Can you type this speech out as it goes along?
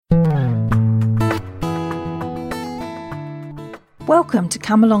Welcome to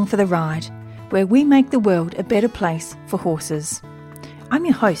Come Along for the Ride, where we make the world a better place for horses. I'm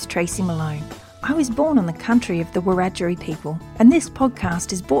your host, Tracy Malone. I was born on the country of the Wiradjuri people, and this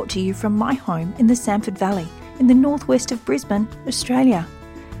podcast is brought to you from my home in the Samford Valley, in the northwest of Brisbane, Australia.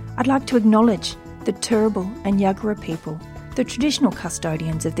 I'd like to acknowledge the Turrbal and Yagara people, the traditional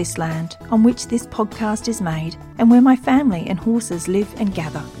custodians of this land on which this podcast is made and where my family and horses live and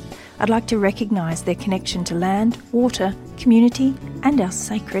gather. I'd like to recognise their connection to land, water, community and our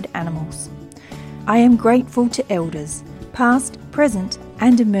sacred animals. I am grateful to elders, past, present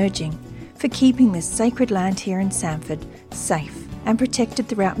and emerging, for keeping this sacred land here in Samford safe and protected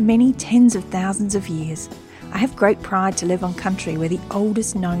throughout many tens of thousands of years. I have great pride to live on country where the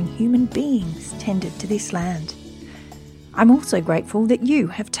oldest known human beings tended to this land. I'm also grateful that you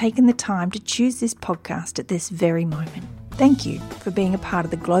have taken the time to choose this podcast at this very moment. Thank you for being a part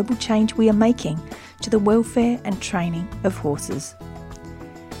of the global change we are making to the welfare and training of horses.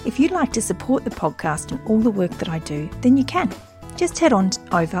 If you'd like to support the podcast and all the work that I do, then you can. Just head on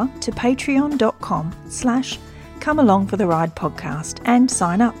over to patreon.com/Come Along for the Ride podcast and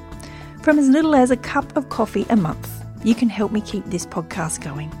sign up. From as little as a cup of coffee a month, you can help me keep this podcast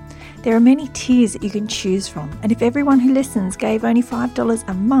going. There are many tiers that you can choose from, and if everyone who listens gave only $5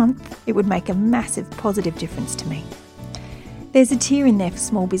 a month, it would make a massive positive difference to me. There's a tier in there for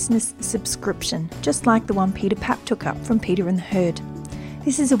small business subscription, just like the one Peter Papp took up from Peter and the Herd.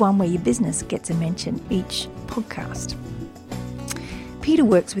 This is the one where your business gets a mention each podcast. Peter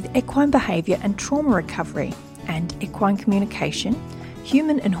works with equine behaviour and trauma recovery and equine communication,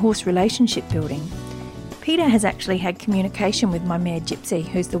 human and horse relationship building. Peter has actually had communication with my mare Gypsy,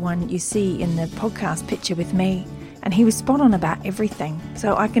 who's the one you see in the podcast picture with me, and he was spot on about everything,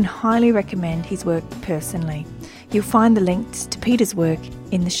 so I can highly recommend his work personally. You'll find the links to Peter's work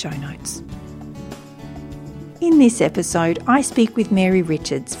in the show notes. In this episode, I speak with Mary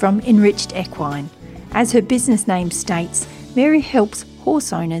Richards from Enriched Equine. As her business name states, Mary helps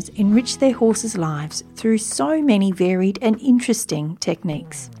horse owners enrich their horses' lives through so many varied and interesting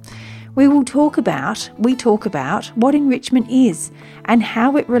techniques. We talk about what enrichment is and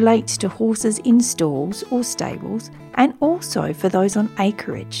how it relates to horses in stalls or stables and also for those on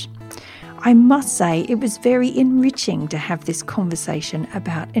acreage. I must say it was very enriching to have this conversation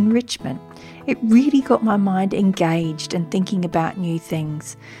about enrichment. It really got my mind engaged and thinking about new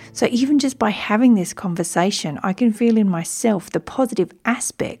things. So even just by having this conversation, I can feel in myself the positive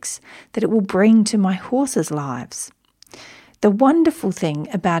aspects that it will bring to my horses' lives. The wonderful thing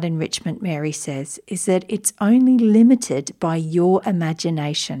about enrichment, Mary says, is that it's only limited by your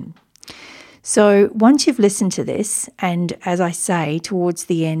imagination. So once you've listened to this, and as I say, towards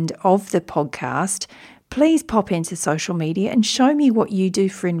the end of the podcast, please pop into social media and show me what you do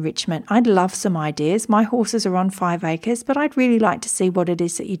for enrichment. I'd love some ideas. My horses are on 5 acres, but I'd really like to see what it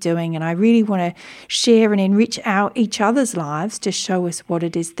is that you're doing. And I really want to share and enrich each other's lives to show us what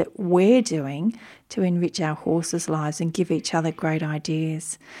it is that we're doing to enrich our horses' lives and give each other great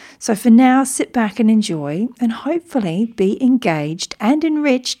ideas. So for now, sit back and enjoy and hopefully be engaged and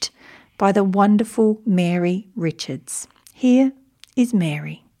enriched by the wonderful Mary Richards. Here is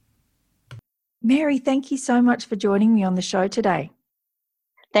Mary. Mary, thank you so much for joining me on the show today.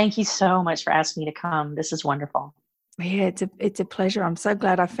 Thank you so much for asking me to come. This is wonderful. Yeah, it's a pleasure. I'm so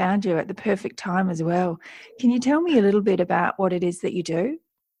glad I found you at the perfect time as well. Can you tell me a little bit about what it is that you do?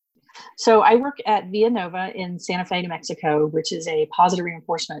 So I work at Via Nova in Santa Fe, New Mexico, which is a positive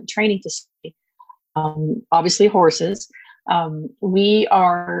reinforcement training facility. Obviously horses.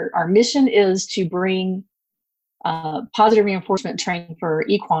 Our mission is to bring positive reinforcement training for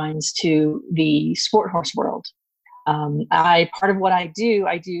equines to the sport horse world. Part of what I do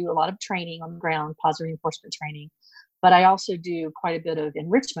a lot of training on the ground, positive reinforcement training, but I also do quite a bit of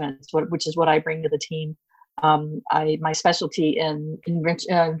enrichment, which is what I bring to the team. My specialty in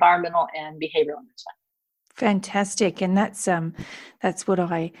environmental and behavioral enrichment. Fantastic, and that's what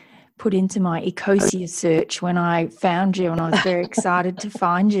I put into my Ecosia search when I found you, and I was very excited to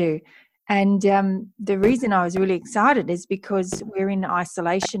find you. And the reason I was really excited is because we're in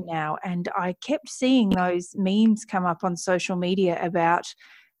isolation now, and I kept seeing those memes come up on social media about,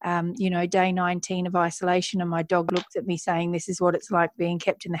 day 19 of isolation, and my dog looked at me saying, this is what it's like being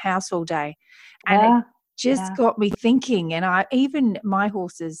kept in the house all day. And it just got me thinking, and my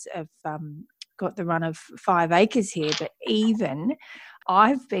horses have got the run of 5 acres here, but even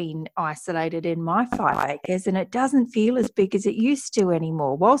I've been isolated in my 5 acres and it doesn't feel as big as it used to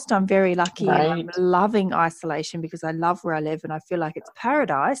anymore. Whilst I'm very lucky and I'm loving isolation because I love where I live and I feel like it's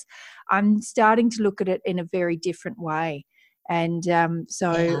paradise, I'm starting to look at it in a very different way. And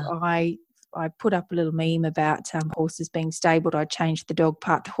I I put up a little meme about horses being stabled. I changed the dog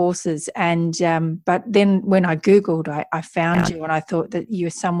part to horses, and but then when I Googled, I found you, and I thought that you're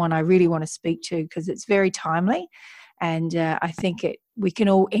someone I really want to speak to because it's very timely, and I think we can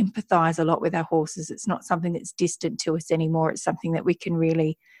all empathise a lot with our horses. It's not something that's distant to us anymore. It's something that we can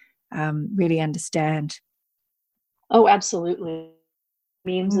really understand. Oh, absolutely.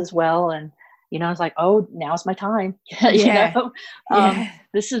 Memes as well. And, I was like, oh, now's my time. Yeah.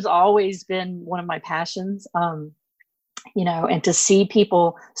 This has always been one of my passions. And to see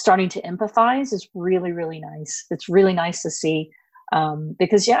people starting to empathize is really, really nice. It's really nice to see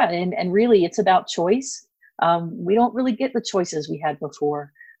because, and really it's about choice. We don't really get the choices we had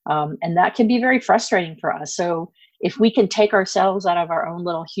before. And that can be very frustrating for us. So if we can take ourselves out of our own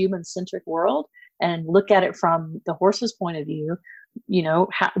little human-centric world and look at it from the horse's point of view,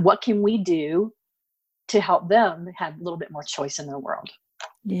 what can we do to help them have a little bit more choice in their world?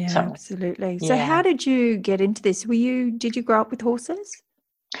 Yeah, absolutely. So how did you get into this? Did you grow up with horses?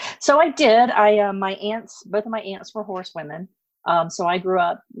 So I did. Both of my aunts were horsewomen. So I grew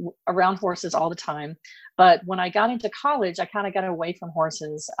up around horses all the time. But when I got into college, I kind of got away from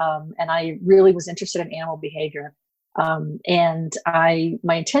horses. And I really was interested in animal behavior. And my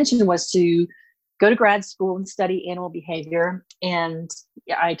intention was to go to grad school and study animal behavior. And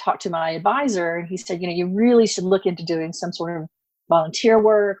I talked to my advisor, and he said, you really should look into doing some sort of volunteer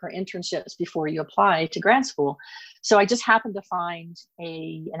work or internships before you apply to grad school. So I just happened to find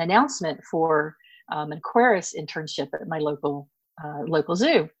an announcement for an Aquarius internship at my local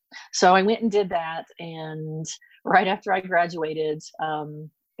zoo. So I went and did that. And right after I graduated,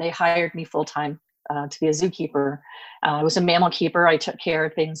 they hired me full-time to be a zookeeper. I was a mammal keeper. I took care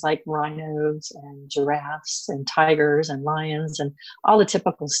of things like rhinos and giraffes and tigers and lions and all the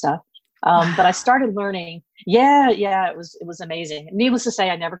typical stuff. But I started learning. It was amazing. Needless to say,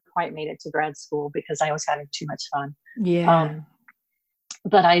 I never quite made it to grad school because I was having too much fun. Yeah.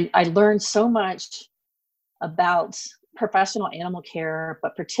 But I learned so much about professional animal care,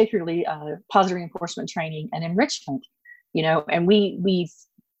 but particularly positive reinforcement training and enrichment. And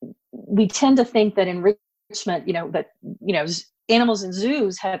we tend to think that enrichment, animals in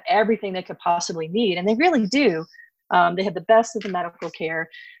zoos have everything they could possibly need, and they really do. They have the best of the medical care,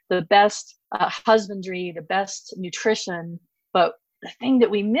 the best husbandry, the best nutrition. But the thing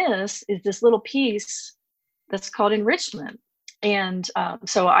that we miss is this little piece that's called enrichment. And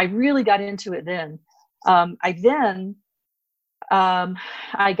so I really got into it then. I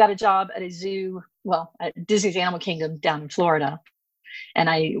got a job at a zoo, at Disney's Animal Kingdom down in Florida. And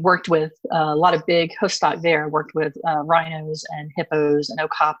I worked with a lot of big hoof stock there. I worked with rhinos and hippos and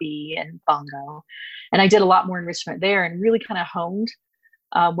okapi and bongo. And I did a lot more enrichment there and really kind of honed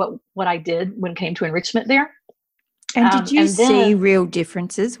what I did when it came to enrichment there. And did you see real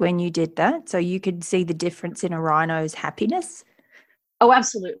differences when you did that? So you could see the difference in a rhino's happiness? Oh,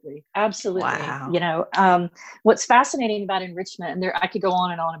 absolutely. Absolutely. Wow. What's fascinating about enrichment, and I could go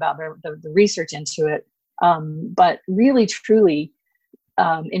on and on about the research into it, but really, truly,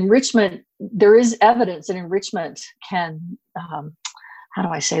 enrichment, there is evidence that enrichment can, how do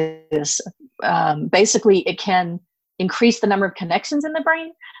I say this? Basically, it can increase the number of connections in the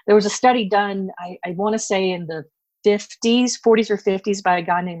brain. There was a study done, I want to say in the 40s or 50s by a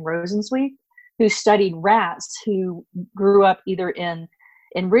guy named Rosenzweig, who studied rats who grew up either in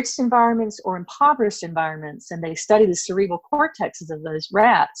enriched environments or impoverished environments. And they studied the cerebral cortexes of those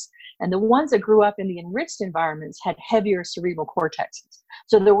rats. And the ones that grew up in the enriched environments had heavier cerebral cortexes.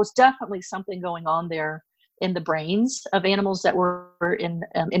 So there was definitely something going on there in the brains of animals that were in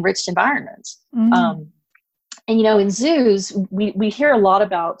enriched environments. Mm. And, in zoos, we hear a lot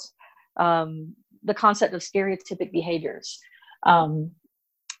about the concept of stereotypic behaviors.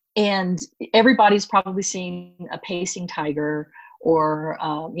 And everybody's probably seen a pacing tiger or,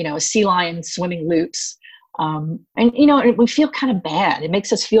 a sea lion swimming loops. And we feel kind of bad. It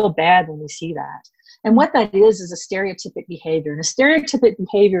makes us feel bad when we see that. And what that is a stereotypic behavior. And a stereotypic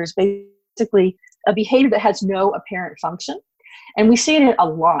behavior is basically a behavior that has no apparent function. And we see it a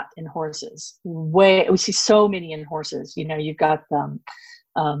lot in horses. We see so many in horses. You've got the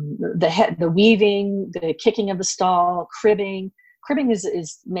weaving, the kicking of the stall, cribbing. Cribbing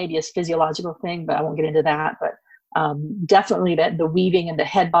is maybe a physiological thing, but I won't get into that. But definitely that the weaving and the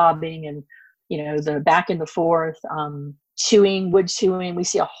head bobbing and the back and the forth, wood chewing. We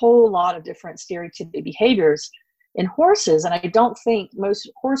see a whole lot of different stereotypic behaviors in horses, and I don't think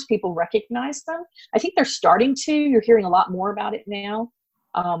most horse people recognize them. I think they're starting to. You're hearing a lot more about it now.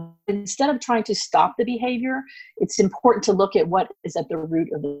 Instead of trying to stop the behavior, it's important to look at what is at the root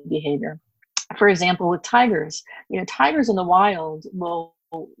of the behavior. For example, with tigers, tigers in the wild will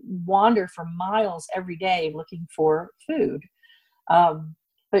wander for miles every day looking for food.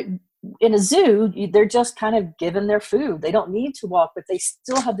 But in a zoo, they're just kind of given their food. They don't need to walk, but they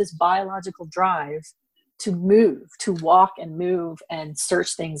still have this biological drive to move, to walk and move and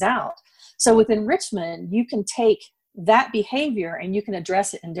search things out. So with enrichment, you can take that behavior and you can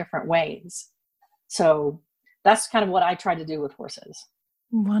address it in different ways. So that's kind of what I try to do with horses.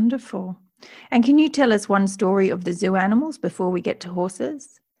 Wonderful. And can you tell us one story of the zoo animals before we get to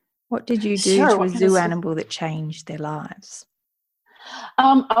horses? What did you do to a zoo animal that changed their lives?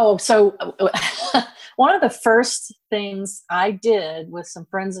 So one of the first things I did with some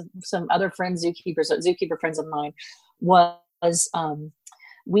other friends, zookeeper friends of mine, was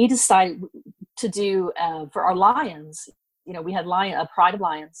we decided to do for our lions. You know, we had a pride of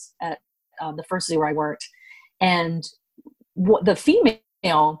lions at the first zoo where I worked, and the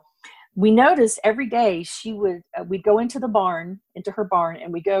female, we noticed every day we'd go into her barn,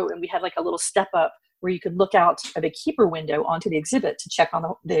 and we had like a little step up where you could look out of a keeper window onto the exhibit to check on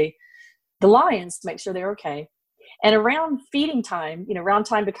the lions to make sure they're okay. And around feeding time, around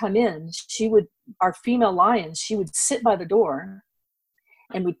time to come in, our female lions, she would sit by the door,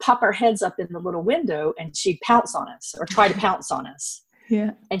 and we'd pop our heads up in the little window, and she'd pounce on us or try to pounce on us.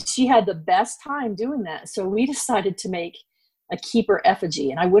 Yeah. And she had the best time doing that. So we decided to make a keeper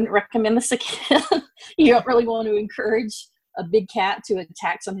effigy. And I wouldn't recommend this again. You don't really want to encourage a big cat to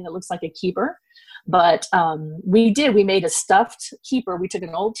attack something that looks like a keeper. But we made a stuffed keeper. We took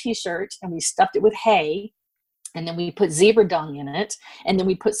an old t-shirt and we stuffed it with hay. And then we put zebra dung in it. And then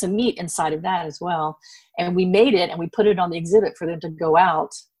we put some meat inside of that as well. And we made it and we put it on the exhibit for them to go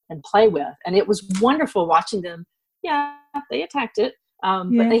out and play with. And it was wonderful watching them. Yeah, they attacked it.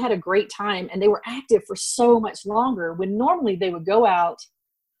 But they had a great time, and they were active for so much longer when normally they would go out,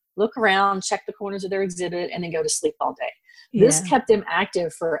 look around, check the corners of their exhibit, and then go to sleep all day. Yeah. This kept them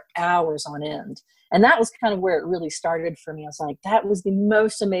active for hours on end. And that was kind of where it really started for me. I was like, that was the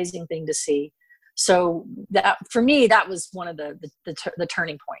most amazing thing to see. So that, for me, that was one of the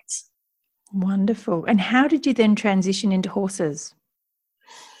turning points. Wonderful. And how did you then transition into horses?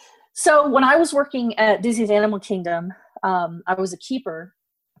 So when I was working at Disney's Animal Kingdom, I was a keeper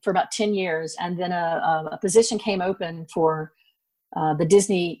for about 10 years, and then a position came open for the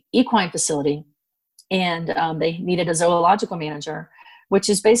Disney equine facility, and they needed a zoological manager, which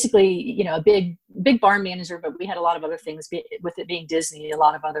is basically, a big barn manager, but we had a lot of other things with it being Disney, a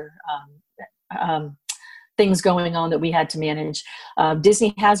lot of other things going on that we had to manage.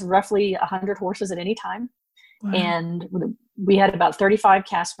 Disney has roughly 100 horses at any time. Wow. And we had about 35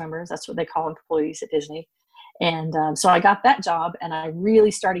 cast members. That's what they call employees at Disney. And so I got that job, and I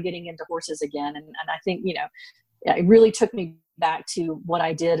really started getting into horses again. And I think, it really took me back to what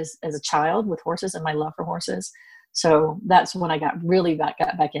I did as a child with horses and my love for horses. So that's when I got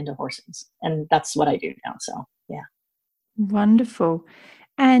back into horses. And that's what I do now. So, yeah. Wonderful.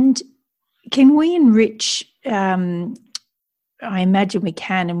 And can we enrich, I imagine we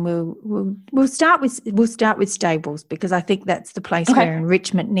can, and we'll start with stables, because I think that's the place where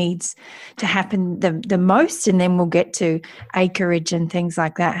enrichment needs to happen the most, and then we'll get to acreage and things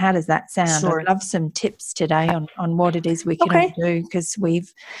like that. How does that sound? Sure. I'd love some tips today on what it is we can all do, because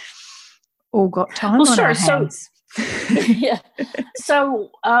we've all got time on our hands. Yeah. So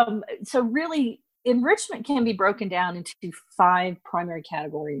really, enrichment can be broken down into 5 primary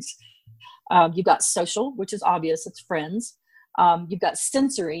categories. You've got social, which is obvious, it's friends. You've got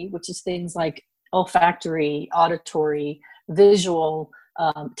sensory, which is things like olfactory, auditory, visual,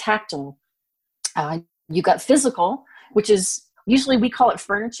 tactile. You've got physical, which is usually we call it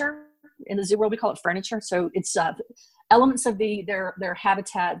furniture. In the zoo world, we call it furniture. So it's elements of their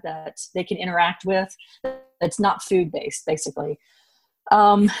habitat that they can interact with. That's not food based, basically.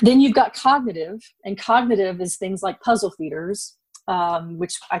 Then you've got cognitive, and cognitive is things like puzzle feeders,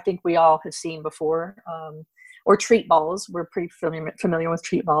 which I think we all have seen before. Or treat balls. We're pretty familiar with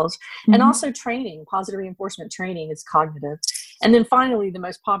treat balls. Mm-hmm. And also training, positive reinforcement training is cognitive. And then finally, the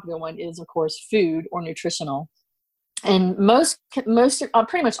most popular one is, of course, food or nutritional. And most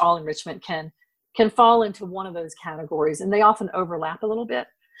pretty much all enrichment can fall into one of those categories, and they often overlap a little bit.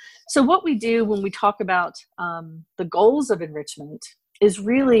 So what we do when we talk about the goals of enrichment is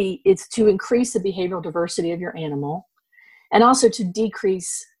really, it's to increase the behavioral diversity of your animal, and also to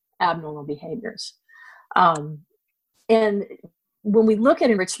decrease abnormal behaviors. And when we look at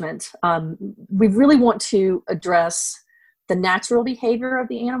enrichment, we really want to address the natural behavior of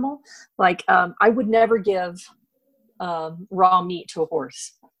the animal. Like, I would never give raw meat to a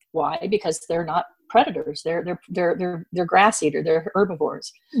horse. Why? Because they're not predators. They're grass eater. They're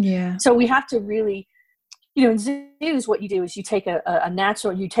herbivores. Yeah. So we have to really in zoos, what you do is you take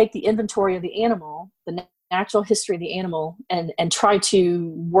you take the inventory of the animal, the natural history of the animal, and try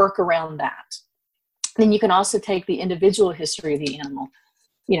to work around that. Then you can also take the individual history of the animal.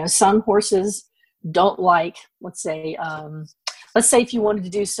 Some horses don't like, let's say if you wanted to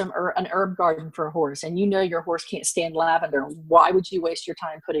do an herb garden for a horse, and your horse can't stand lavender, why would you waste your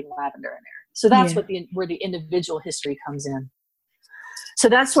time putting lavender in there? So that's where the individual history comes in. So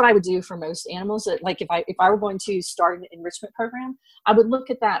that's what I would do for most animals. Like if I were going to start an enrichment program, I would look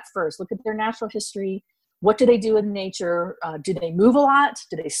at that first, look at their natural history. What do they do in nature? Do they move a lot?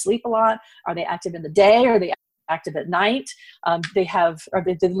 Do they sleep a lot? Are they active in the day? Are they active at night? Do they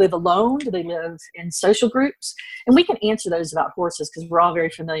live alone? Do they live in social groups? And we can answer those about horses because we're all very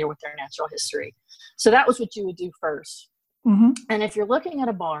familiar with their natural history. So that was what you would do first. Mm-hmm. And if you're looking at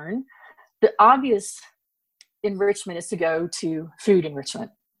a barn, the obvious enrichment is to go to food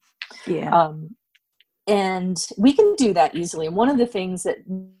enrichment. Yeah. And we can do that easily. And one of the things that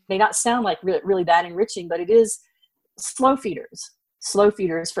may not sound like really that enriching, but it is slow feeders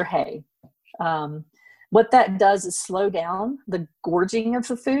for hay. What that does is slow down the gorging of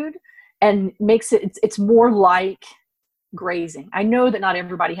the food and makes it's more like grazing. I know that not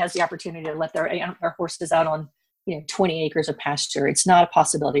everybody has the opportunity to let their horses out on 20 acres of pasture. It's not a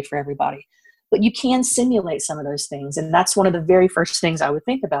possibility for everybody. But you can simulate some of those things. And that's one of the very first things I would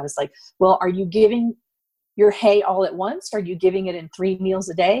think about is like, well, are you giving your hay all at once? Are you giving it in 3 meals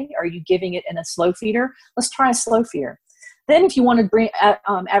a day? Are you giving it in a slow feeder? Let's try a slow feeder. Then if you want to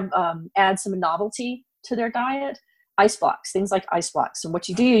add some novelty to their diet, ice blocks, things like ice blocks. And what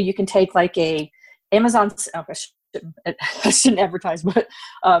you do, you can take like a Amazon, I shouldn't advertise, but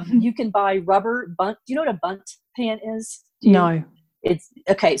you can buy rubber bunt. Do you know what a bunt pan is? No. It's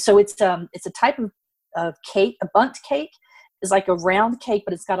okay. So it's a type of cake. A bunt cake is like a round cake,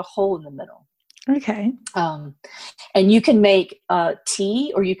 but it's got a hole in the middle. Okay. And you can make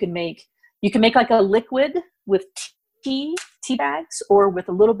tea, or you can make like a liquid with tea bags, or with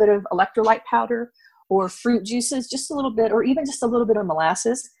a little bit of electrolyte powder, or fruit juices, just a little bit, or even just a little bit of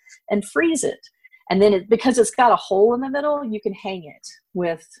molasses, and freeze it. And then because it's got a hole in the middle, you can hang it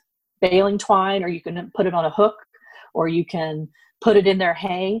with baling twine, or you can put it on a hook, or you can put it in their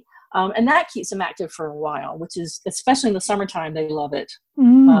hay. And that keeps them active for a while, which is, especially in the summertime, they love it,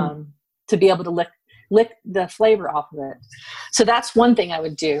 to be able to lick the flavor off of it. So that's one thing I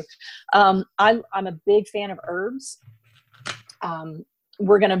would do. I'm a big fan of herbs.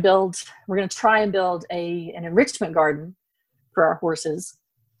 We're going to try and build an enrichment garden for our horses.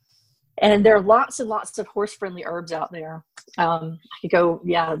 And there are lots and lots of horse-friendly herbs out there. I could go,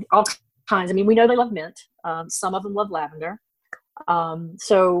 all kinds. I mean, we know they love mint. Some of them love lavender.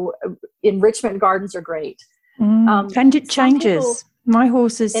 So enrichment gardens are great. And it changes. My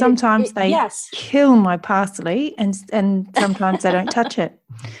horses, sometimes they kill my parsley, and sometimes they don't touch it.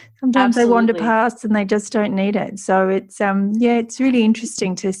 Sometimes they wander past and they just don't need it. So it's it's really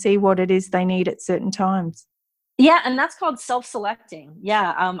interesting to see what it is they need at certain times. Yeah, and that's called self-selecting.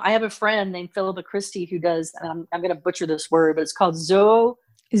 Yeah, I have a friend named Philippa Christie who does, I'm going to butcher this word, but it's called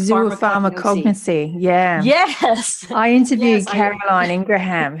zoopharmacognosy. Yeah. Yes. I interviewed Caroline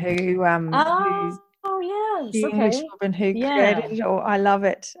Ingraham, who's yes. the English woman who created it. I love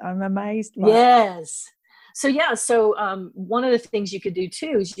it. I'm amazed by it. So one of the things you could do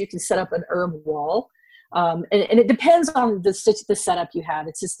too is you can set up an herb wall. And it depends on the setup you have.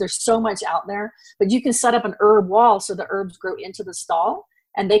 It's just, there's so much out there, but you can set up an herb wall so the herbs grow into the stall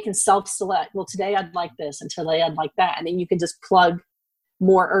and they can self-select. Well, today I'd like this, and today I'd like that. And then you can just plug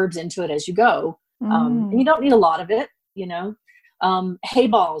more herbs into it as you go. And you don't need a lot of it, hay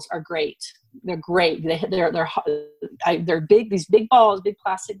balls are great. They're great. They're big, these big balls, big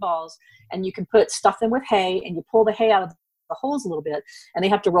plastic balls, and you can stuff them with hay, and you pull the hay out of the holes a little bit, and they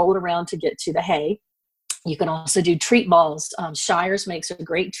have to roll it around to get to the hay. You can also do treat balls. Shires makes a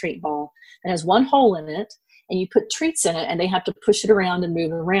great treat ball. It has one hole in it, and you put treats in it, and they have to push it around and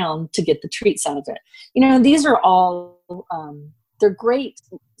move it around to get the treats out of it. These are all, they're great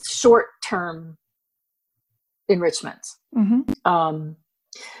short-term enrichments. Mm-hmm.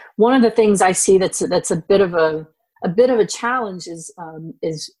 One of the things I see that's a bit of a a challenge is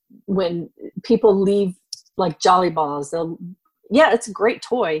when people leave like Jolly Balls. It's a great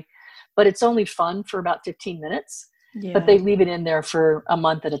toy, but it's only fun for about 15 minutes. Yeah. But they leave it in there for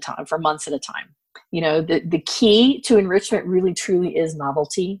months at a time. The key to enrichment really truly is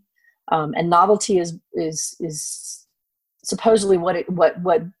novelty, and novelty is supposedly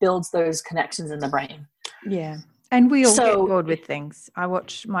what builds those connections in the brain. Yeah. And we all get So bored with things. I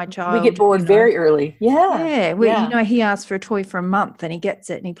watch my we get child, bored very early. Yeah. yeah, well, Yeah. he asks for a toy for a month and he gets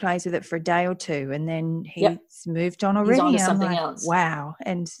it and he plays with it for a day or two and then he's Yep. moved on He's on already. to And I'm something like, else. wow.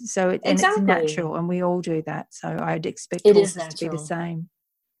 And so and it's Exactly. natural and we all do that. So I'd expect It is horses to be the natural. same.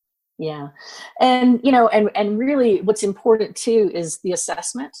 Yeah. And, and really what's important too is the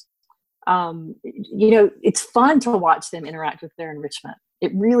assessment. It's fun to watch them interact with their enrichment.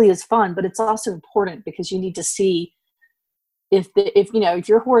 It really is fun, but it's also important because you need to see if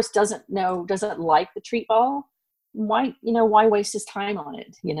your horse doesn't like the treat ball, why waste his time on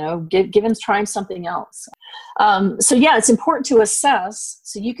it? Give him trying something else. So yeah, it's important to assess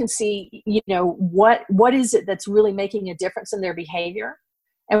so you can see, what is it that's really making a difference in their behavior,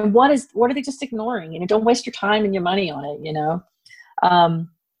 and what are they just ignoring? Don't waste your time and your money on it.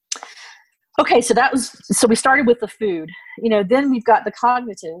 Okay, so we started with the food. Then we've got the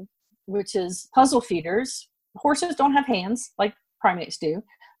cognitive, which is puzzle feeders. Horses don't have hands like primates do,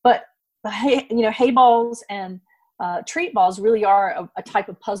 but hay balls and treat balls really are a type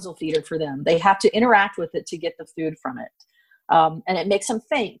of puzzle feeder for them. They have to interact with it to get the food from it. And it makes them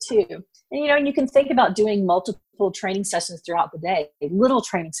think too. And you can think about doing multiple training sessions throughout the day, little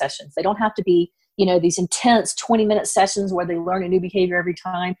training sessions. They don't have to be, these intense 20-minute sessions where they learn a new behavior every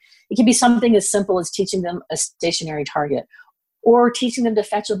time. It can be something as simple as teaching them a stationary target or teaching them to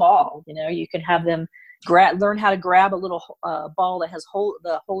fetch a ball. You can have them learn how to grab a little ball that has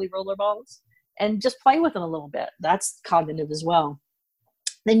the holy roller balls and just play with them a little bit. That's cognitive as well.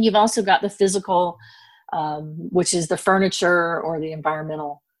 Then you've also got the physical, which is the furniture or the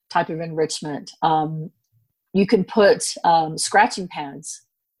environmental type of enrichment. You can put scratching pads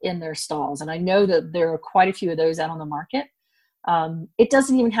in their stalls. And I know that there are quite a few of those out on the market. It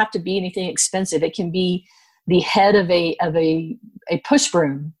doesn't even have to be anything expensive. It can be the head of a push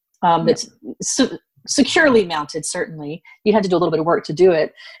broom that's securely mounted. Certainly, you had to do a little bit of work to do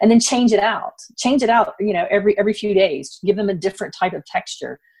it, and then change it out. Every few days. Give them a different type of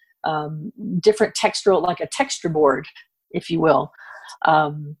texture, different textural, like a texture board, if you will.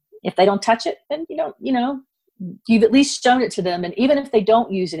 If they don't touch it, then you've at least shown it to them. And even if they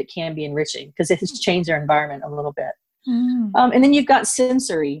don't use it, it can be enriching because it has changed their environment a little bit. And then you've got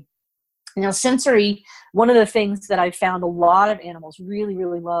sensory. Now, sensory, one of the things that I've found a lot of animals really,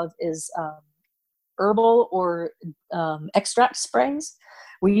 really love is herbal or extract sprays,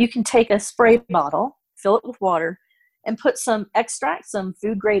 where you can take a spray bottle, fill it with water, and put some extracts, some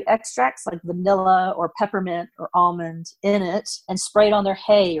food grade extracts like vanilla or peppermint or almond in it, and spray it on their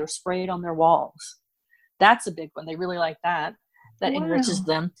hay or spray it on their walls. That's a big one. They really like that. That enriches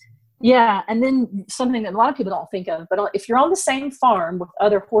them. Yeah. And then something that a lot of people don't think of, but if you're on the same farm with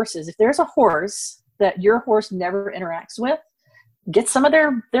other horses, if there's a horse that your horse never interacts with, get some of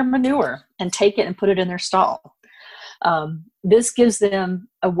their manure and take it and put it in their stall. This gives them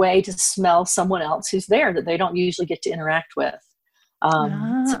a way to smell someone else who's there that they don't usually get to interact with.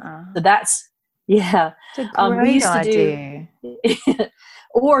 So that's, yeah. It's a great idea.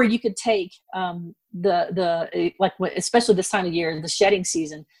 Or you could take especially this time of year, the shedding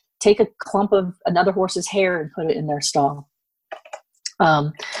season, take a clump of another horse's hair and put it in their stall.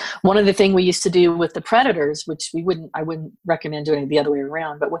 One of the things we used to do with the predators, which I wouldn't recommend doing it the other way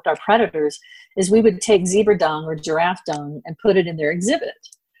around, but with our predators, is we would take zebra dung or giraffe dung and put it in their exhibit.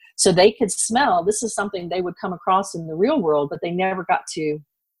 So they could smell. This is something they would come across in the real world, but they never got to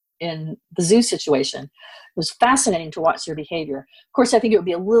in the zoo situation. It was fascinating to watch their behavior. Of course, I think it would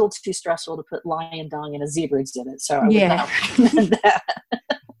be a little too stressful to put lion dung in a zebra exhibit. So I would not recommend that.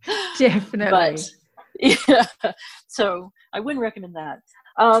 Definitely. But, yeah, so I wouldn't recommend that.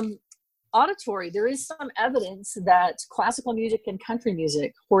 Auditory, there is some evidence that classical music and country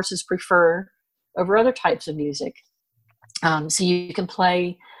music horses prefer over other types of music. So you can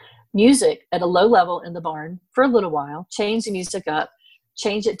play music at a low level in the barn for a little while, change the music up,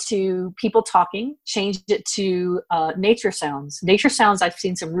 change it to people talking, change it to nature sounds. Nature sounds, I've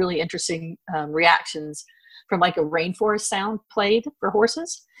seen some really interesting reactions from like a rainforest sound played for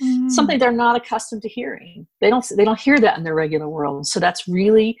horses, something they're not accustomed to hearing. They don't hear that in their regular world. So that's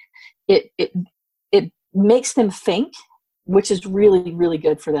really, it makes them think, which is really, really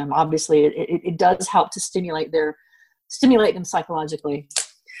good for them. Obviously, it does help to stimulate them psychologically.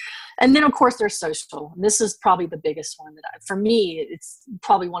 And then, of course, they're social. And this is probably the biggest one that, for me, it's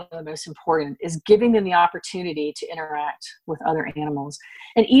probably one of the most important, is giving them the opportunity to interact with other animals.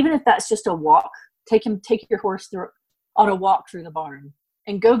 And even if that's just a walk, take your horse on a walk through the barn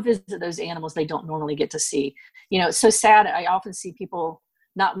and go visit those animals they don't normally get to see. It's so sad. I often see people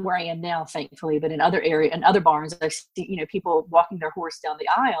not where I am now, thankfully, but in other barns, I see, people walking their horse down the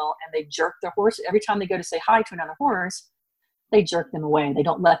aisle, and they jerk their horse every time they go to say hi to another horse. They jerk them away. They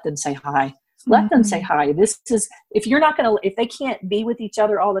don't let them say hi. Let them say hi. This is, if they can't be with each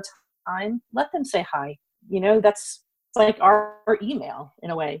other all the time, let them say hi. That's like our email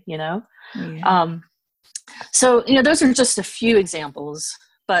in a way, Yeah. So, those are just a few examples,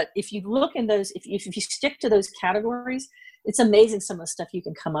 but if you look in those, if you stick to those categories, it's amazing some of the stuff you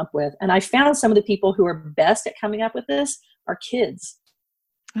can come up with. And I found some of the people who are best at coming up with this are kids.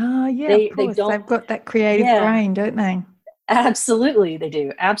 Oh, yeah, of course. They've got that creative brain, don't they? Absolutely, they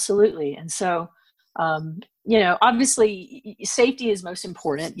do. Absolutely. And so, obviously safety is most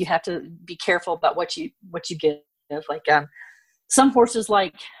important. You have to be careful about what you give. Like some horses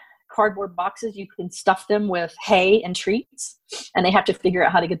like cardboard boxes, you can stuff them with hay and treats, and they have to figure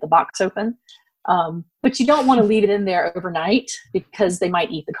out how to get the box open. But you don't want to leave it in there overnight because they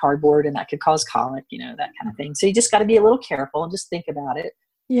might eat the cardboard and that could cause colic, that kind of thing. So you just got to be a little careful and just think about it.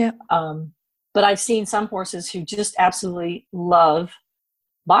 Yeah. But I've seen some horses who just absolutely love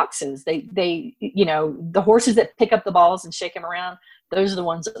boxes. They the horses that pick up the balls and shake them around, those are the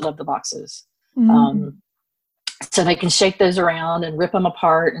ones that love the boxes. So they can shake those around and rip them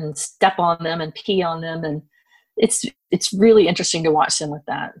apart and step on them and pee on them. And it's really interesting to watch them with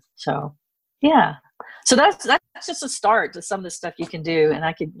that. So, yeah. So that's just a start to some of the stuff you can do. And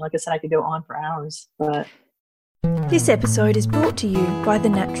I could go on for hours, but. This episode is brought to you by the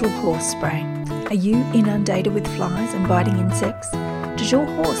Natural Horse Spray. Are you inundated with flies and biting insects? Does your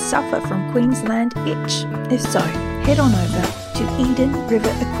horse suffer from Queensland itch? If so, head on over to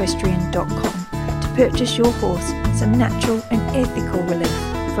EdenRiverEquestrian.com to purchase your horse some natural and ethical relief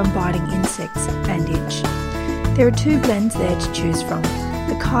from biting insects and itch. There are 2 blends there to choose from.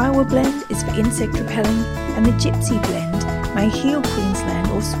 The Kiowa blend is for insect repelling, and the Gypsy blend may heal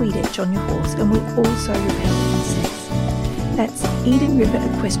Queensland or sweet itch on your horse and will also repel insects. That's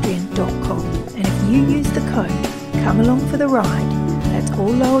EdenRiverEquestrian.com, and if you use the code Come Along for the Ride, that's all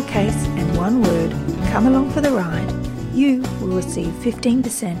lowercase and one word, Come Along for the Ride, you will receive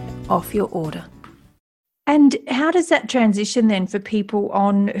 15% off your order. And how does that transition then for people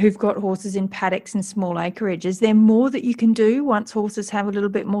who've got horses in paddocks and small acreage? Is there more that you can do once horses have a little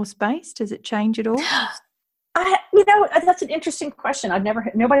bit more space? Does it change at all? That's an interesting question.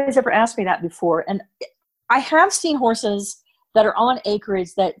 Nobody's ever asked me that before. And I have seen horses that are on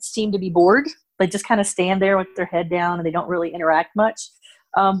acreage that seem to be bored. They just kind of stand there with their head down and they don't really interact much.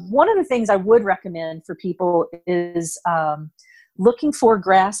 One of the things I would recommend for people is looking for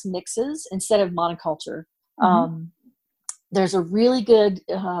grass mixes instead of monoculture. There's a really good,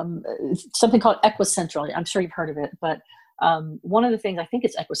 something called Equicentral. I'm sure you've heard of it, but one of the things, I think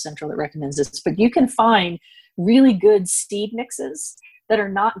it's Equicentral that recommends this, but you can find really good seed mixes that are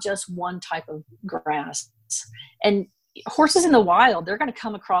not just one type of grass. And horses in the wild, they're going to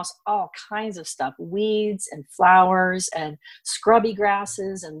come across all kinds of stuff, weeds and flowers and scrubby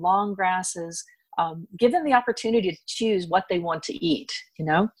grasses and long grasses. Give them the opportunity to choose what they want to eat.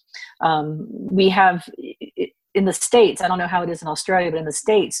 We have in the States, I don't know how it is in Australia, but in the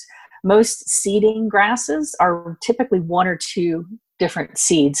States, most seeding grasses are typically 1 or 2 different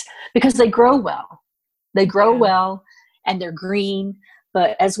seeds because they grow well. They grow well and they're green.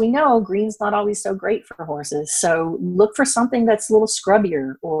 But as we know, green's not always so great for horses. So look for something that's a little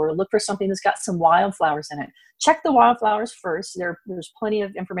scrubbier, or look for something that's got some wildflowers in it. Check the wildflowers first. There's plenty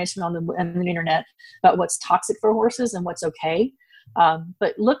of information on the internet about what's toxic for horses and what's okay.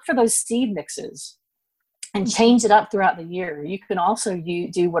 But look for those seed mixes and change it up throughout the year. You can also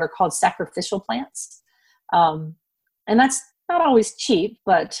do what are called sacrificial plants. And that's not always cheap,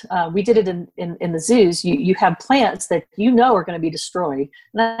 but we did it in the zoos. You have plants that are going to be destroyed.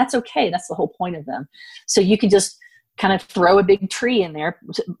 And that's okay. That's the whole point of them. So you can just kind of throw a big tree in there,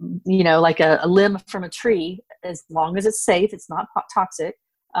 like a limb from a tree, as long as it's safe, it's not toxic,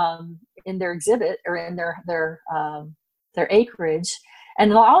 in their exhibit or in their acreage.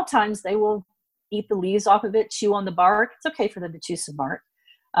 And a lot of times they will eat the leaves off of it, chew on the bark. It's okay for them to chew some bark.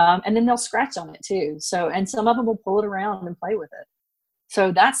 And then they'll scratch on it too. So, and some of them will pull it around and play with it.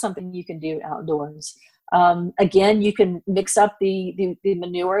 So that's something you can do outdoors. Again, you can mix up the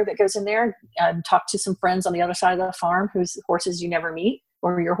manure that goes in there and talk to some friends on the other side of the farm whose horses you never meet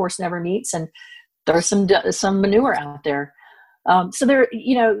or your horse never meets. And there's some manure out there. So there,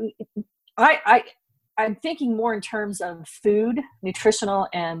 I'm thinking more in terms of food, nutritional,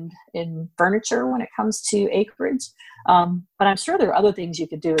 and in furniture when it comes to acreage. But I'm sure there are other things you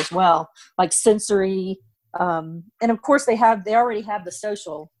could do as well, like sensory. And of course they already have the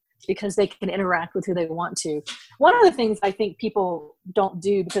social. because they can interact with who they want to. One of the things I think people don't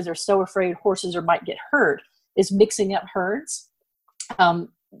do because they're so afraid horses might get hurt is mixing up herds.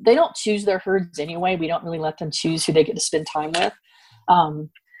 They don't choose their herds anyway. We don't really let them choose who they get to spend time with.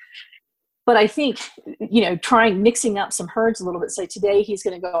 But I think, trying mixing up some herds a little bit, say today he's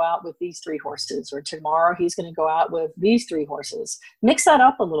going to go out with these 3 horses, or tomorrow he's going to go out with these 3 horses. Mix that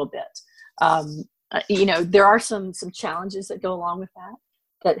up a little bit. There are some challenges that go along with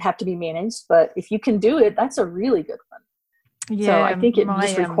that have to be managed. But if you can do it, that's a really good one. Yeah, so I think it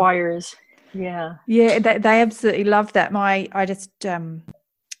just requires, Yeah, they absolutely love that.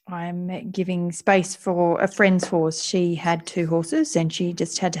 I'm giving space for a friend's horse. She had 2 horses and she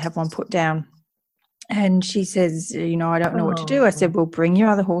just had to have one put down. And she says, I don't know what to do. I said, well, bring your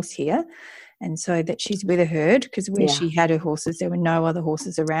other horse here. And so that she's with a herd, because where she had her horses, there were no other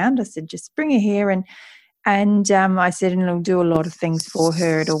horses around. I said, just bring her here. And I said, and it'll do a lot of things for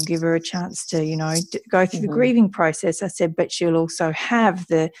her. It'll give her a chance to, go through the grieving process. I said, but she'll also have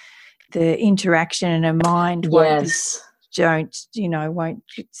the interaction in her mind. Yes. Won't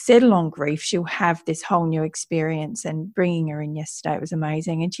settle on grief. She'll have this whole new experience. And bringing her in yesterday, it was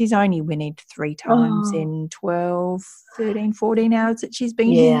amazing. And she's only whinnied 3 times in 12, 13, 14 hours that she's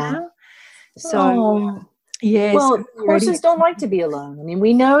been here now. So, well, horses don't like to be alone. I mean,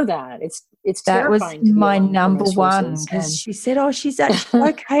 we know that. It's terrifying. That was my number one, because she said, she's actually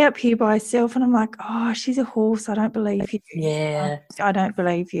okay up here by herself. And I'm like, she's a horse. I don't believe you. Yeah. I don't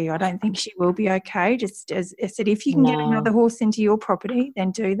believe you. I don't think she will be okay. Just as I said, if you can get another horse into your property,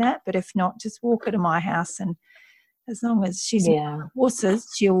 then do that. But if not, just walk her to my house. And as long as she's horses,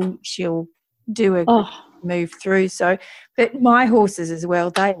 she'll do a good move through. So, but my horses as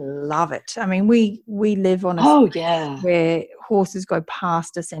well, they love it. I mean, we live on where horses go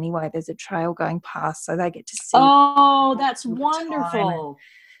past us anyway. There's a trail going past, so they get to see. Oh, that's wonderful.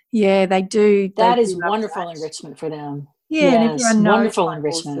 Yeah, they do. That is wonderful enrichment for them. Yeah, and everyone knows wonderful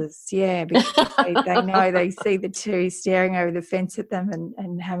enrichment. Horses, because they know, they see the 2 staring over the fence at them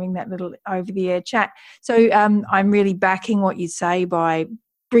and having that little over-the-air chat. So I'm really backing what you say by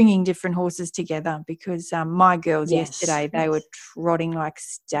bringing different horses together, because my girls yesterday, they were trotting like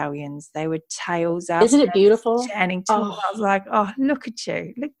stallions. They were tails up. Isn't it beautiful? Standing tall. I was like, look at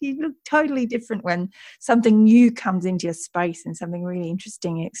you. Look, you look totally different when something new comes into your space and something really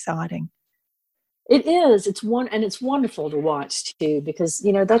interesting and exciting. It is. It's wonderful to watch too, because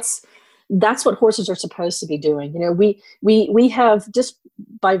that's what horses are supposed to be doing. We have, just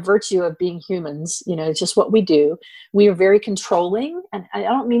by virtue of being humans, it's just what we do. We are very controlling, and I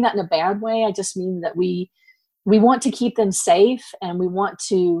don't mean that in a bad way. I just mean that we want to keep them safe, and we want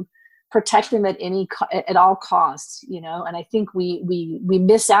to protect them at all costs. And I think we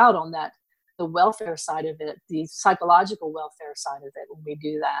miss out on that, the welfare side of it, the psychological welfare side of it, when we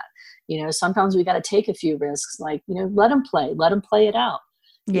do that. Sometimes we got to take a few risks, like let them play it out.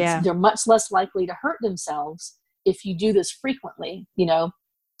 They're much less likely to hurt themselves if you do this frequently.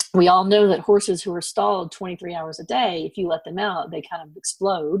 We all know that horses who are stalled 23 hours a day, if you let them out, they kind of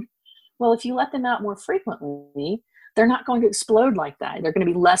explode. Well, if you let them out more frequently, they're not going to explode like that. They're going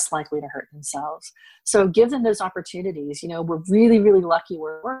to be less likely to hurt themselves. So give them those opportunities. We're really, really lucky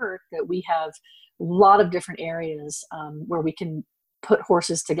where we work that we have a lot of different areas where we can put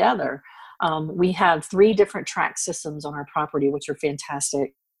horses together. We have 3 different track systems on our property, which are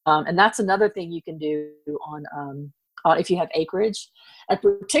fantastic. And that's another thing you can do on if you have acreage, and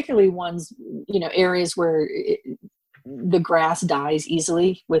particularly ones, areas where the grass dies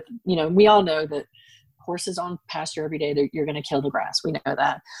easily with, we all know that horses on pasture every day, you're going to kill the grass. We know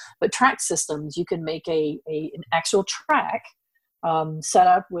that. But track systems, you can make an actual track set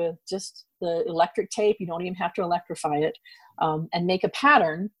up with just the electric tape. You don't even have to electrify it, and make a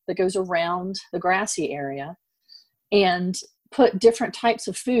pattern that goes around the grassy area, and put different types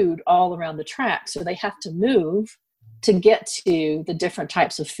of food all around the track. So they have to move to get to the different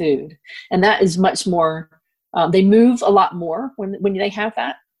types of food. And that is much more, they move a lot more when they have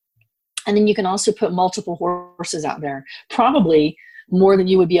that. And then you can also put multiple horses out there, probably more than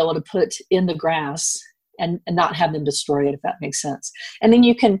you would be able to put in the grass and not have them destroy it, if that makes sense. And then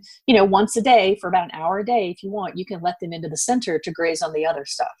you can, once a day for about an hour a day, if you want, you can let them into the center to graze on the other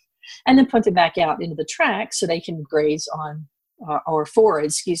stuff, and then put them back out into the track so they can graze on, or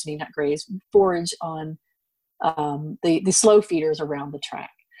forage, forage on the slow feeders around the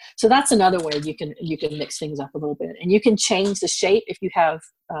track. So that's another way you can mix things up a little bit. And you can change the shape if you have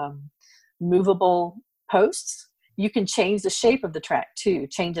movable posts. You can change the shape of the track too,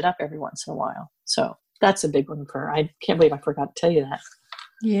 change it up every once in a while. So that's a big one I can't believe I forgot to tell you that.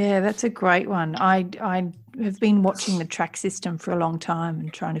 Yeah, that's a great one. I have been watching the track system for a long time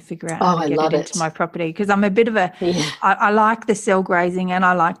and trying to figure out how Oh, to I get love it into it. my property, because I'm a bit of a Yeah. I like the cell grazing and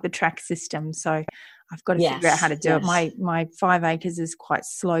I like the track system. So I've got to figure out how Yes. to do it. Yes. My 5 acres is quite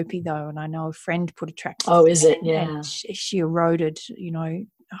slopey though, and I know a friend put a track Oh, system is it? in and Yeah. she eroded,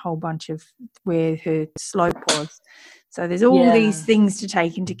 a whole bunch of where her slope was. So there's all these Yeah. things to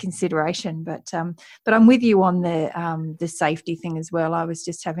take into consideration, but I'm with you on the safety thing as well. I was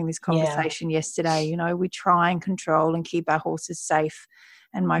just having this Yeah. conversation yesterday. We try and control and keep our horses safe.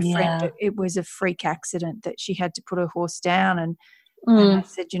 And my friend, Yeah. it was a freak accident that she had to put her horse down. And I Mm.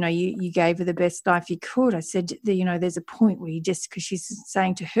 said, you gave her the best life you could. I said, there's a point where you just, because she's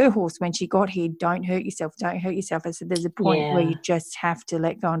saying to her horse when she got here, don't hurt yourself, don't hurt yourself. I said, there's a point where Yeah. you just have to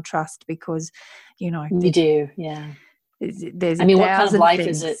let go and trust, because, You do. Yeah. there's I a mean, what kind of thousand life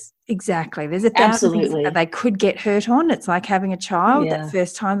is it? things. Exactly. There's a thousand things that Absolutely. they could get hurt on. It's like having a child. That Yeah.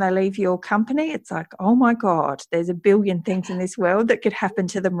 first time they leave your company, it's like, oh my God, there's a billion things in this world that could happen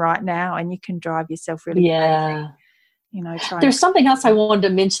to them right now, and you can drive yourself really crazy, Yeah. trying to There's something else I protect wanted to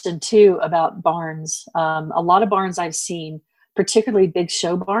mention too about barns. A lot of barns I've seen, particularly big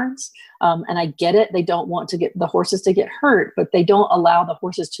show barns, and I get it. They don't want to get the horses to get hurt, but they don't allow the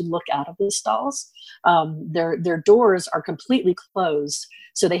horses to look out of the stalls. Their doors are completely closed,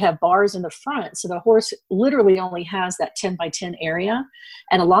 so they have bars in the front. So the horse literally only has that 10 by 10 area,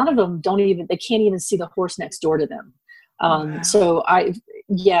 and a lot of them they can't even see the horse next door to them. them. Wow. So I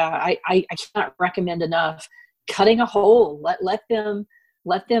cannot recommend enough cutting a hole. Let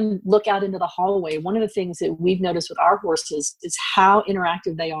them look out into the hallway. One of the things that we've noticed with our horses is how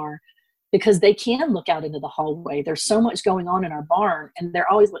interactive they are, because they can look out into the hallway. There's so much going on in our barn, and they're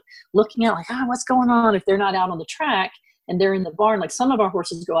always looking out like, what's going on, if they're not out on the track and they're in the barn. Like some of our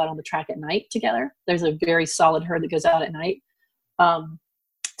horses go out on the track at night together. There's a very solid herd that goes out at night.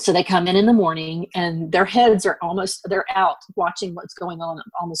 So they come in the morning and their heads are they're out watching what's going on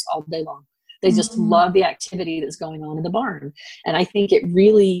almost all day long. They just love the activity that's going on in the barn. And I think it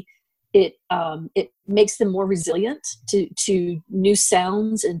really, it makes them more resilient to new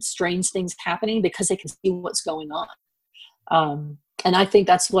sounds and strange things happening, because they can see what's going on. And I think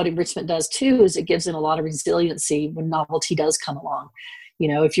that's what enrichment does too, is it gives them a lot of resiliency when novelty does come along.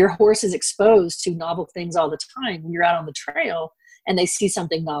 If your horse is exposed to novel things all the time, when you're out on the trail and they see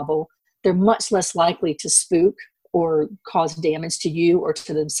something novel, they're much less likely to spook or cause damage to you or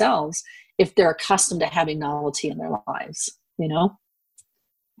to themselves if they're accustomed to having novelty in their lives,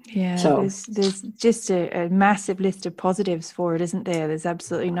 Yeah, So, there's just a massive list of positives for it, isn't there? There's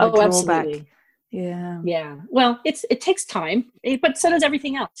absolutely no drawback. Absolutely. Yeah. Yeah. Well, it takes time, but so does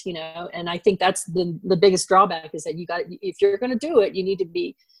everything else, and I think that's the biggest drawback, is that if you're going to do it, you need to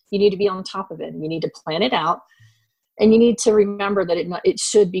be on top of it, and you need to plan it out, and you need to remember that it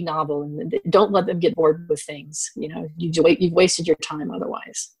should be novel, and don't let them get bored with things. You've wasted your time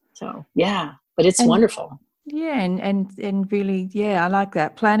otherwise. So, yeah, but it's wonderful. Yeah, and really, I like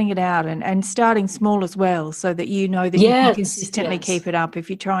that. Planning it out and starting small as well, so that you know that you can consistently keep it up. If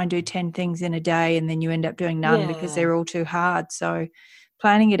you try and do 10 things in a day and then you end up doing none because they're all too hard. So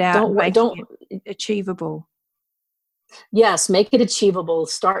planning it out and making it achievable. Yes, make it achievable.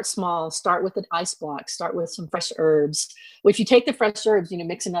 Start small. Start with an ice block. Start with some fresh herbs. Well, if you take the fresh herbs,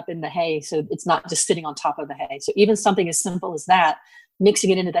 mix them up in the hay, so it's not just sitting on top of the hay. So even something as simple as that,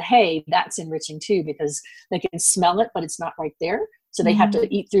 mixing it into the hay, that's enriching too, because they can smell it, but it's not right there. So they have to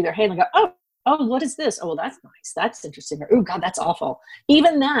eat through their hay and go, oh, what is this? Oh, that's nice. That's interesting. Or, oh God, that's awful.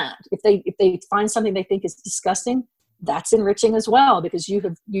 Even that, if they find something they think is disgusting, that's enriching as well, because you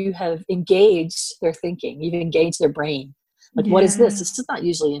have engaged their thinking. You've engaged their brain. Like, what is this? This is not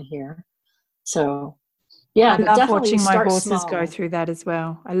usually in here. So, yeah, I love watching my horses go through that as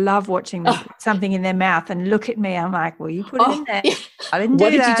well. I love watching them put something in their mouth and look at me. I'm like, well, you put it in there. I didn't do that.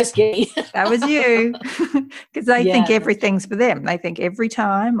 What did you just get? That was you. Because they think everything's for them. They think every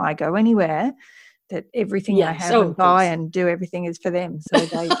time I go anywhere that everything I have and buy and do everything is for them. So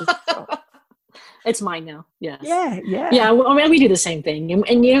they just it's mine now. Yes. Yeah. Well, I mean, we do the same thing,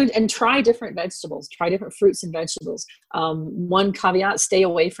 and try different vegetables, try different fruits and vegetables. One caveat: stay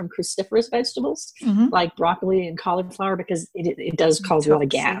away from cruciferous vegetables like broccoli and cauliflower, because it does cause a lot of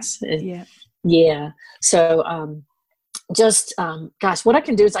gas. Yeah. So, what I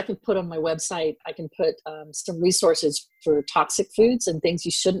can do is I can put on my website, I can put some resources for toxic foods and things you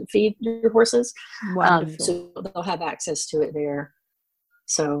shouldn't feed your horses. So they'll have access to it there.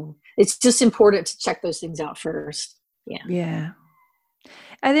 So it's just important to check those things out first. Yeah.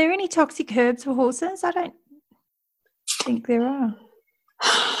 Are there any toxic herbs for horses? I don't think there are.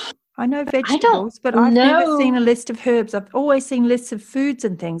 I know I don't vegetables, but I've never seen know. a list of herbs. I've always seen lists of foods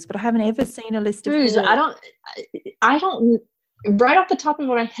and things, but I haven't ever seen a list of Foods. herbs. I don't, right off the top of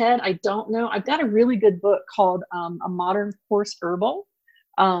my head, I don't know. I've got a really good book called A Modern Horse Herbal.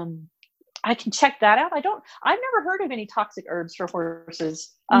 I can check that out. I've never heard of any toxic herbs for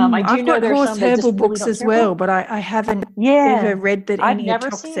horses. I do I've know got there's horse some that just herbal really books don't as care well, for. but I haven't Yeah, ever read that I've any are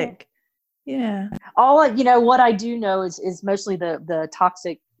never seen it. toxic. Yeah. All you know, what I do know is mostly the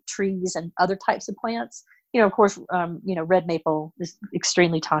toxic trees and other types of plants. Of course, red maple is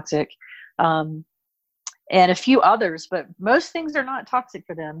extremely toxic, and a few others, but most things are not toxic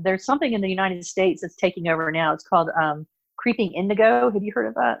for them. There's something in the United States that's taking over now. It's called creeping indigo. Have you heard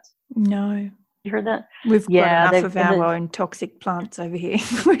of that? No. You heard that? We've got enough of our own toxic plants over here.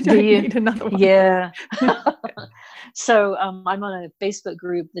 We don't need another one. Yeah. So I'm on a Facebook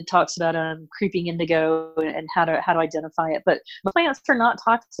group that talks about creeping indigo and how to identify it. But plants are not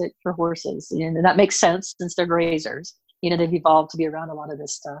toxic for horses, and that makes sense since they're grazers. They've evolved to be around a lot of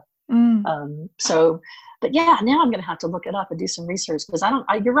this stuff. But yeah, now I'm going to have to look it up and do some research because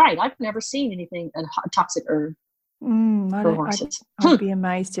you're right. I've never seen anything a toxic herb for horses. I'd be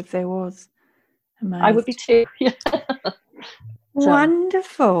amazed if there was. Amazed. I would be too. Yeah.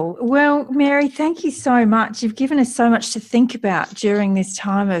 Wonderful. Well, Mary, thank you so much. You've given us so much to think about during this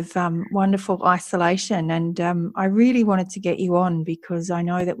time of wonderful isolation. And I really wanted to get you on because I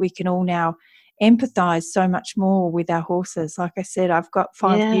know that we can all now empathise so much more with our horses. Like I said, I've got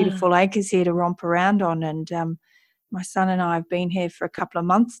 5 beautiful acres here to romp around on, and my son and I have been here for a couple of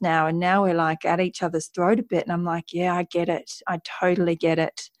months now, and now we're like at each other's throat a bit. And I'm like, yeah, I get it. I totally get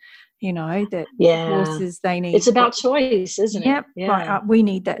it. That horses, they need. It's about choice, isn't it? Yeah. We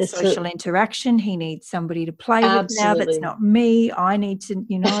need that social interaction. He needs somebody to play with now. That's not me. I need to,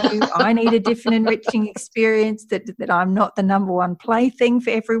 I need a different enriching experience. That I'm not the number one plaything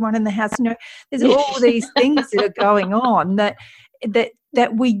for everyone in the house. There's all these things that are going on that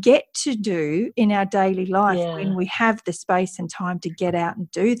we get to do in our daily life when we have the space and time to get out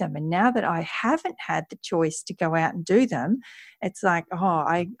and do them. And now that I haven't had the choice to go out and do them, it's like,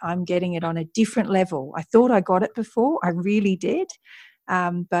 I'm getting it on a different level. I thought I got it before. I really did.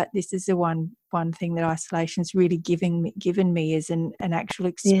 But this is the one thing that isolation's really given me is an actual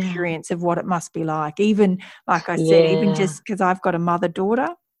experience of what it must be like. Even, like I said, even just because I've got a mother-daughter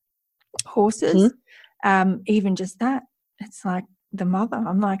horses, even just that, it's like, the mother,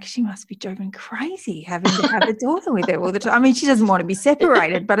 I'm like, she must be driven crazy having to have a daughter with her all the time. I mean, she doesn't want to be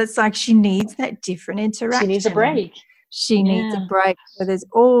separated, but it's like she needs that different interaction. She needs a break. She needs a break. So there's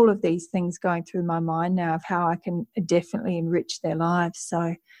all of these things going through my mind now of how I can definitely enrich their lives.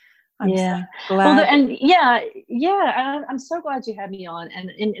 So I'm so glad. Well, I'm so glad you had me on.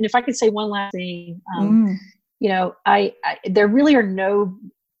 And if I could say one last thing, there really are no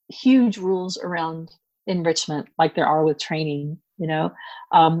huge rules around enrichment like there are with training.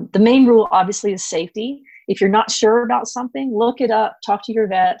 The main rule obviously is safety. If you're not sure about something, look it up, talk to your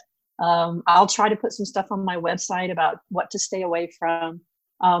vet. I'll try to put some stuff on my website about what to stay away from.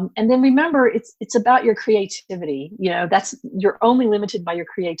 And then remember, it's about your creativity. You're only limited by your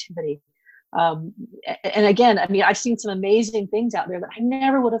creativity. And again, I mean, I've seen some amazing things out there that I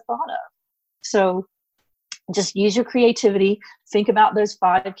never would have thought of. So just use your creativity, think about those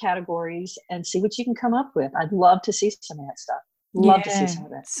 5 categories and see what you can come up with. I'd love to see some of that stuff. Love to see some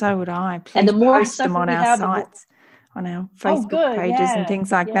of that. So would I. Please and the more post stuff them on our sites, on our Facebook pages and things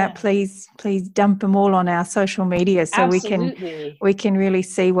like that. Please dump them all on our social media so we can really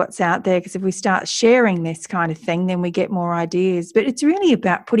see what's out there. Because if we start sharing this kind of thing, then we get more ideas. But it's really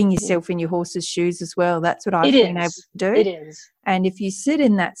about putting yourself in your horse's shoes as well. That's what I've been able to do. It is. And if you sit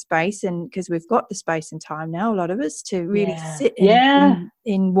in that space, and because we've got the space and time now, a lot of us, to really sit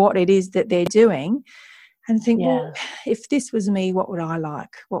in what it is that they're doing and think, well, if this was me, what would I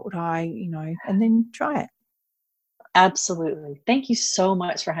like? What would I, and then try it. Absolutely. Thank you so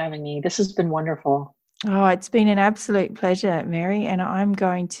much for having me. This has been wonderful. Oh, it's been an absolute pleasure, Mary, and I'm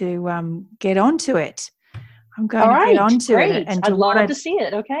going to get onto it. I'm going to get onto it. And I'd love to see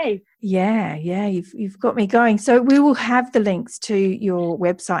it. Okay. Yeah. You've got me going. So we will have the links to your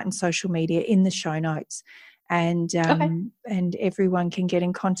website and social media in the show notes. And everyone can get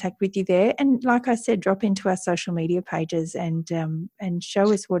in contact with you there. And like I said, drop into our social media pages and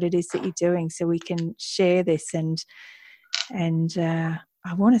show us what it is that you're doing so we can share this. And I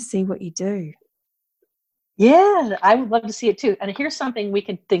want to see what you do. Yeah, I would love to see it too. And here's something we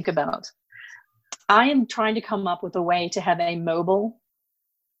can think about. I am trying to come up with a way to have a mobile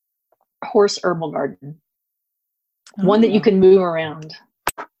horse herbal garden, one that you can move around.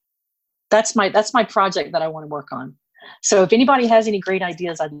 That's my project that I want to work on. So if anybody has any great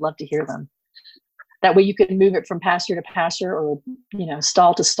ideas, I'd love to hear them. That way you can move it from pasture to pasture, or,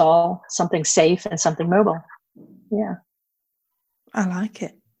 stall to stall, something safe and something mobile. Yeah. I like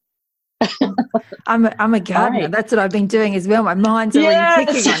it. I'm a gardener. Right. That's what I've been doing as well. My mind's already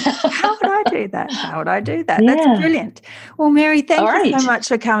ticking on, how would I do that? How would I do that? Yeah. That's brilliant. Well, Mary, thank you so right. much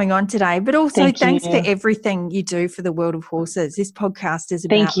for coming on today, but also thanks you. for everything you do for the world of horses. This podcast is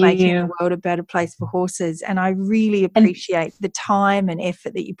Thank about making you. the world a better place for horses, and I really appreciate the time and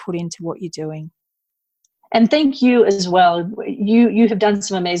effort that you put into what you're doing. And thank you as well. You have done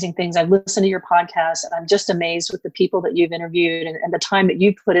some amazing things. I've listened to your podcast, and I'm just amazed with the people that you've interviewed and the time that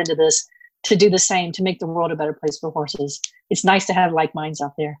you've put into this to do the same, to make the world a better place for horses. It's nice to have like minds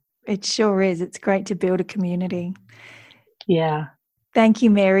out there. It sure is. It's great to build a community. Yeah. Thank you,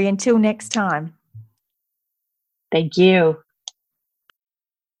 Mary. Until next time. Thank you.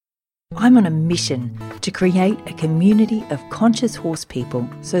 I'm on a mission to create a community of conscious horse people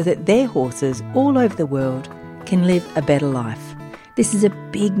so that their horses all over the world can live a better life. This is a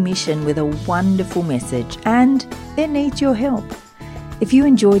big mission with a wonderful message, and it needs your help. If you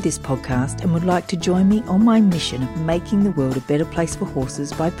enjoy this podcast and would like to join me on my mission of making the world a better place for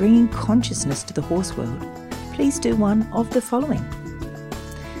horses by bringing consciousness to the horse world, please do one of the following.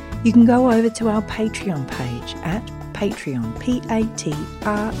 You can go over to our Patreon page at Patreon,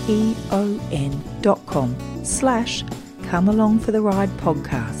 patreon.com/Come Along for the Ride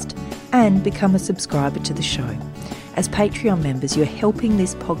podcast, and become a subscriber to the show. As Patreon members, you're helping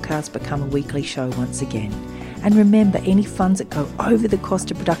this podcast become a weekly show once again. And remember, any funds that go over the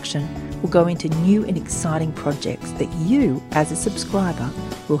cost of production will go into new and exciting projects that you, as a subscriber,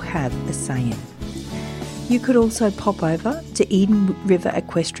 will have a say in. You could also pop over to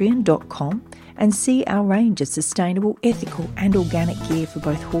EdenRiverEquestrian.com and see our range of sustainable, ethical and organic gear for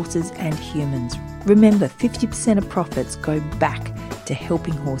both horses and humans. Remember, 50% of profits go back to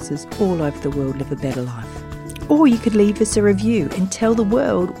helping horses all over the world live a better life. Or you could leave us a review and tell the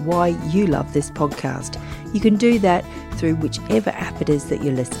world why you love this podcast. You can do that through whichever app it is that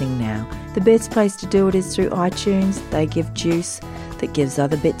you're listening now. The best place to do it is through iTunes. They give juice that gives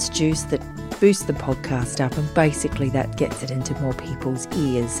other bits juice that boosts the podcast up, and basically that gets it into more people's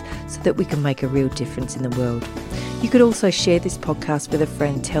ears so that we can make a real difference in the world. You could also share this podcast with a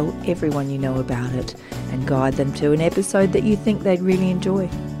friend, tell everyone you know about it, and guide them to an episode that you think they'd really enjoy.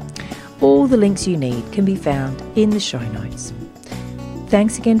 All the links you need can be found in the show notes.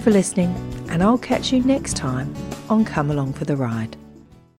 Thanks again for listening, and I'll catch you next time on Come Along for the Ride.